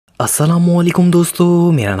अस्सलामुअलैकुम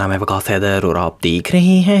दोस्तों, मेरा नाम है हैदर और आप देख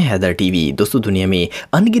रहे हैं हैदर टीवी। दोस्तों, दुनिया में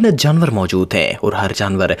अनगिनत जानवर मौजूद हैं और हर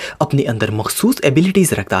जानवर अपने अंदर मखसूस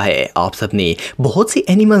एबिलिटीज़ रखता है। आप सबने बहुत से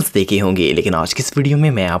एनिमल्स देखे होंगे, लेकिन आज की इस वीडियो में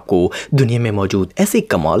मैं आपको दुनिया में मौजूद ऐसे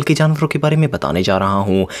कमाल के जानवरों के बारे में बताने जा रहा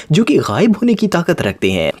हूँ जो कि गायब होने की ताकत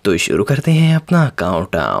रखते हैं। तो शुरू करते हैं अपना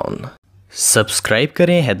काउंटडाउन। सब्सक्राइब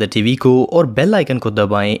करें हैदर टीवी को और बेल आइकन को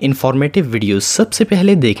दबाएं इंफॉर्मेटिव वीडियो सबसे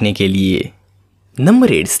पहले देखने के लिए।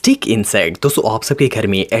 Number 8, stick insect. दोस्तों, आप सबके घर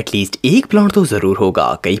में एटलीस्ट एक प्लांट तो ज़रूर होगा।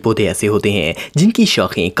 कई पौधे ऐसे होते हैं जिनकी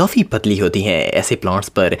शाखें काफ़ी पतली होती हैं। ऐसे प्लांट्स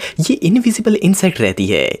पर ये इनविजिबल इंसेक्ट रहती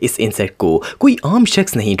है। इस इंसेक्ट को कोई आम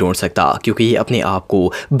शख्स नहीं ढूंढ सकता क्योंकि ये अपने आप को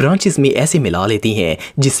ब्रांचेस में ऐसे मिला लेती हैं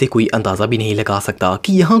जिससे कोई अंदाज़ा भी नहीं लगा सकता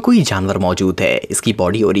कि यहाँ कोई जानवर मौजूद है। इसकी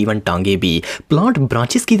बॉडी और इवन टांगे भी प्लांट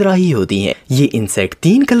ब्रांचेस की तरह ही होती हैं। ये इंसेक्ट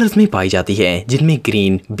 3 कलर्स में पाई जाती है जिनमें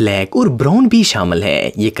ग्रीन, ब्लैक और ब्राउन भी शामिल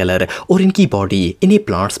है। ये कलर और इनकी बॉडी इन्हें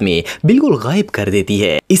प्लांट्स में बिल्कुल गायब कर देती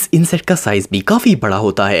है। इस इंसेक्ट का साइज भी काफी बड़ा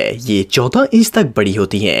होता है। ये 14 इंच तक बड़ी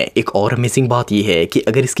होती है। एक और अमेजिंग बात यह है कि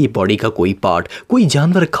अगर इसकी बॉडी का कोई पार्ट कोई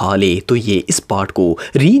जानवर खा ले तो ये इस पार्ट को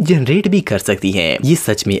रीजनरेट भी कर सकती है। ये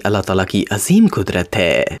सच में अल्लाह ताला की अजीम कुदरत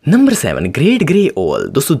है। नंबर 7, ग्रेट ग्रे ओल।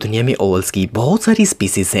 दोस्तों, दुनिया में ओल्स की बहुत सारी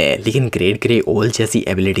स्पीसीज हैं, लेकिन ग्रेट ग्रे ओल जैसी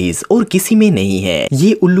एबिलिटीज और किसी में नहीं है।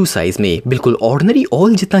 ये उल्लू साइज में बिल्कुल ऑर्डिनरी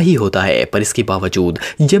ओल जितना ही होता है, पर इसके बावजूद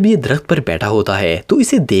जब ये दरख्त पर बैठा होता है तो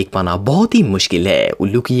इसे देख पाना बहुत ही मुश्किल है।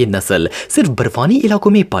 उल्लू की ये नस्ल सिर्फ बर्फानी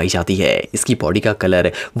इलाकों में पाई जाती है। इसकी बॉडी का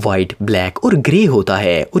कलर व्हाइट, ब्लैक और ग्रे होता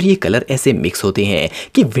है और ये कलर ऐसे मिक्स होते हैं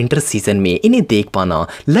कि विंटर सीजन में इन्हें देख पाना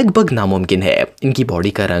लगभग नामुमकिन है। इनकी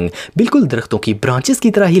बॉडी का रंग बिल्कुल दरख्तों की ब्रांचेस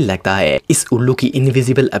की तरह ही लगता है। इस उल्लू की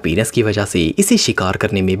इनविजिबल अपीयरेंस की वजह से इसे शिकार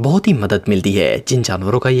करने में बहुत ही मदद मिलती है। जिन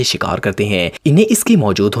जानवरों का ये शिकार करते हैं इन्हें इसके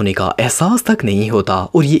मौजूद होने का एहसास तक नहीं होता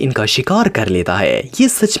और ये इनका शिकार कर लेता है। ये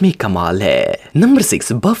सच में कमाल है। नंबर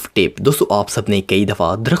 6, बफ टिप। दोस्तों, आप सबने कई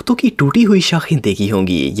दफा दरख्तों की टूटी हुई शाखें देखी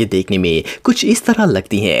होंगी। ये देखने में कुछ इस तरह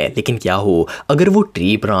लगती हैं, लेकिन क्या हो अगर वो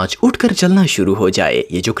ट्री ब्रांच उठकर चलना शुरू हो जाए।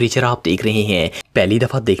 ये जो क्रीचर आप देख रहे हैं, पहली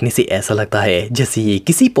दफा देखने से ऐसा लगता है जैसे ये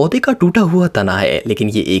किसी पौधे का टूटा हुआ तना है, लेकिन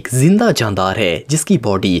ये एक जिंदा जानदार है जिसकी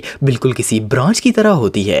बॉडी बिल्कुल किसी ब्रांच की तरह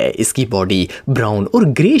होती है। इसकी बॉडी ब्राउन और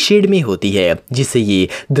ग्रे शेड में होती है जिससे ये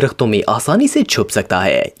दरख्तों में आसानी से छुप सकता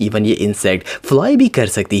है। इवन ये इंसेक्ट फ्लाई भी कर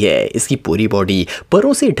सकती है। इसकी पूरी बॉडी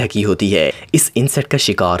परों से ढकी होती है। इस इंसेक्ट का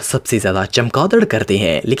शिकार सबसे ज्यादा चमगादड़ करते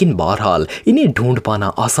हैं, लेकिन बहरहाल इन्हें ढूंढ पाना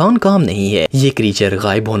आसान काम नहीं है। ये क्रीचर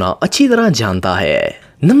गायब होना अच्छी तरह जानता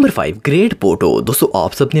है। Number 5, great Poto. दोस्तों,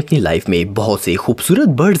 आप सबने अपनी लाइफ में बहुत से खूबसूरत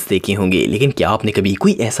बर्ड्स देखे होंगे, लेकिन क्या आपने कभी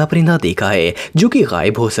कोई ऐसा परिंदा देखा है जो कि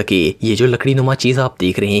गायब हो सके? ये जो लकड़ी नुमा चीज आप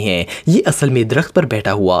देख रहे हैं, ये असल में दरख्त पर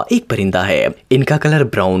बैठा हुआ एक परिंदा है। इनका कलर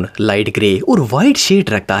ब्राउन, लाइट ग्रे और व्हाइट शेड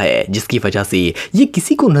रखता है, जिसकी वजह से ये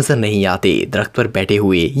किसी को नजर नहीं आते। दरख्त पर बैठे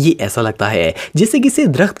हुए ये ऐसा लगता है जैसे किसी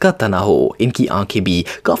दरख्त का तना हो। इनकी आंखें भी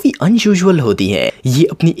काफी अनयूजुअल होती हैं। ये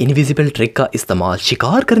अपनी इनविजिबल ट्रिक का इस्तेमाल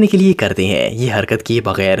शिकार करने के लिए करते हैं। ये हरकत किए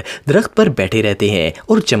बगैर दरख्त पर बैठे रहते हैं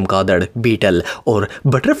और चमगादड़, बीटल और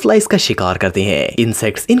बटरफ्लाइज का शिकार करते हैं।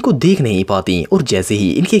 इंसेक्ट्स इनको देख नहीं पाती और जैसे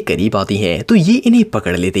ही इनके करीब आती हैं तो ये इन्हें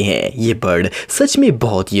पकड़ लेते हैं। ये बर्ड सच में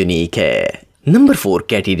बहुत यूनिक है। नंबर 4,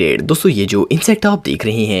 कैटिडेड। दोस्तों, ये जो इंसेक्ट आप देख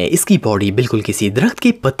रहे हैं, इसकी बॉडी बिल्कुल किसी दरख्त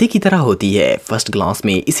के पत्ते की तरह होती है। फर्स्ट ग्लांस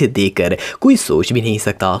में इसे देखकर कोई सोच भी नहीं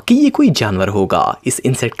सकता कि ये कोई जानवर होगा। इस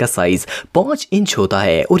इंसेक्ट का साइज 5 इंच होता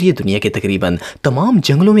है और ये दुनिया के तकरीबन तमाम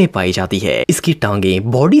जंगलों में पाई जाती है। इसकी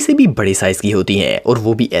टांगें बॉडी से भी बड़े साइज की होती हैं और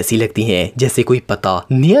वो भी ऐसी लगती हैं जैसे कोई पत्ता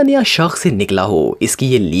नया शाख से निकला हो। इसकी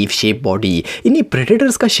ये लीफ शेप बॉडी इन्हें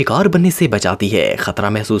प्रेडेटर्स का शिकार बनने से बचाती है। खतरा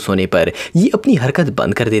महसूस होने पर ये अपनी हरकत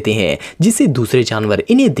बंद कर देते हैं जिससे दूसरे जानवर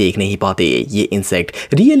इन्हें देख नहीं पाते। ये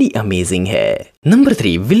इंसेक्ट रियली अमेजिंग है। Number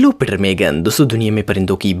 3, willow पिटरमेगन। दोस्तों, दुनिया में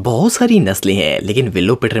परिंदों की बहुत सारी नस्लें हैं, लेकिन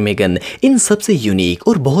विल्लो पिटरमेगन इन सबसे यूनिक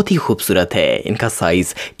और बहुत ही खूबसूरत है। इनका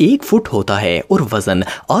साइज 1 फुट होता है और वजन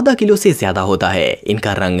आधा किलो से ज्यादा होता है।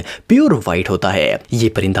 इनका रंग प्योर व्हाइट होता है। ये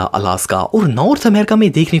परिंदा अलास्का और नॉर्थ अमेरिका में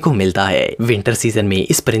देखने को मिलता है। विंटर सीजन में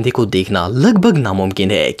इस परिंदे को देखना लगभग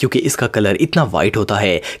नामुमकिन है क्योंकि इसका कलर इतना व्हाइट होता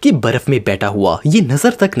है कि बर्फ में बैठा हुआ ये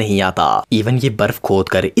नजर तक नहीं आता। इवन ये बर्फ खोद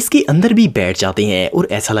कर इसके अंदर भी बैठ जाते हैं और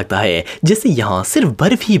ऐसा लगता है जैसे यहाँ सिर्फ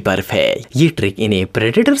बर्फ ही बर्फ है। ये ट्रिक इन्हें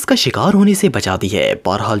प्रेडेटर्स का शिकार होने से बचाती है।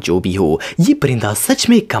 बहरहाल जो भी हो, ये परिंदा सच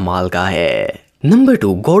में कमाल का है। नंबर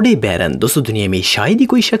 2, गॉडे बैरन। दोस्तों दुनिया में शायद ही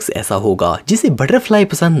कोई शख्स ऐसा होगा जिसे बटरफ्लाई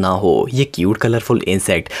पसंद ना हो। ये क्यूट कलरफुल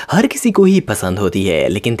इंसेक्ट हर किसी को ही पसंद होती है,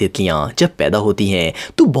 लेकिन तितलियां जब पैदा होती हैं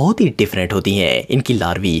तो बहुत ही डिफरेंट होती हैं। इनकी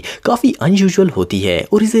लार्वी काफ़ी अनयूजुअल होती है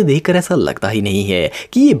और इसे देखकर ऐसा लगता ही नहीं है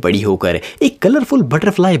कि ये बड़ी होकर एक कलरफुल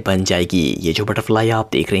बटरफ्लाई बन जाएगी। ये जो बटरफ्लाई आप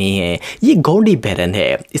देख रहे हैं ये गॉडे बैरन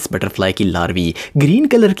है। इस बटरफ्लाई की लार्वी ग्रीन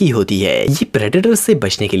कलर की होती है। ये प्रेडेटर्स से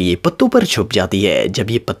बचने के लिए पत्तों पर छुप जाती है।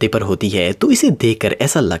 जब ये पत्ते पर होती है तो इसे देखकर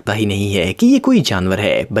ऐसा लगता ही नहीं है कि ये कोई जानवर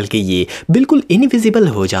है, बल्कि ये बिल्कुल इनविजिबल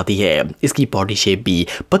हो जाती है। इसकी बॉडी शेप भी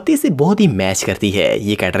पत्ते से बहुत ही मैच करती है।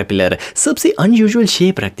 ये कैटरपिलर सबसे अनयूजुअल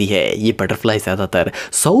शेप रखती है। ये बटरफ्लाई ज्यादातर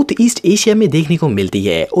साउथ ईस्ट एशिया में देखने को मिलती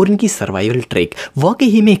है और इनकी सर्वाइवल ट्रिक वाकई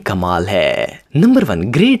ही में कमाल है। Number 1,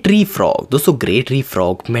 grey tree frog. दोस्तों ग्रे ट्री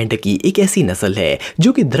फ्रॉग मेंढक की एक ऐसी नस्ल है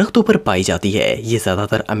जो कि दरख्तों पर पाई जाती है। ये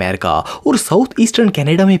ज्यादातर अमेरिका और साउथ ईस्टर्न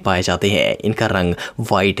कनाडा में पाए जाते हैं। इनका रंग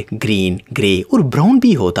व्हाइट, ग्रीन, ग्रे और ब्राउन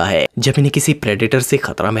भी होता है। जब इन्हें किसी प्रेडेटर से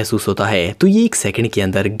खतरा महसूस होता है तो ये एक सेकंड के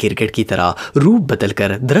अंदर गिरगिट की तरह रूप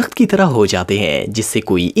बदलकर दरख्त की तरह हो जाते हैं, जिससे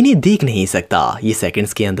कोई इन्हें देख नहीं सकता। ये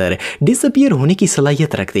सेकंड्स के अंदर डिसअपियर होने की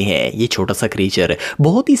सलाहियत रखते हैं। ये छोटा सा क्रीचर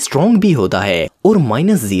बहुत ही स्ट्रॉन्ग भी होता है और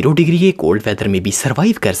 -0 डिग्री के कोल्ड वेदर में भी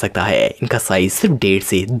सरवाइव कर सकता है। इनका साइज सिर्फ 1.5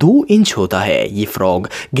 से 2 इंच होता है। ये फ्रॉग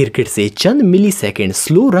गिरगिट से चंद मिली सेकेंड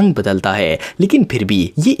स्लो रंग बदलता है, लेकिन फिर भी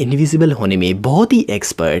ये इनविजिबल होने में बहुत ही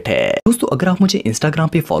एक्सपर्ट है। दोस्तों अगर आप मुझे इंस्टाग्राम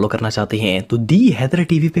पे फॉलो करना चाहते हैं तो दी हैदर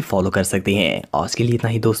टीवी पे फॉलो कर सकते हैं। आज के लिए इतना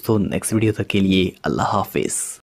ही दोस्तों, नेक्स्ट वीडियो तक के लिए अल्लाह हाफिज।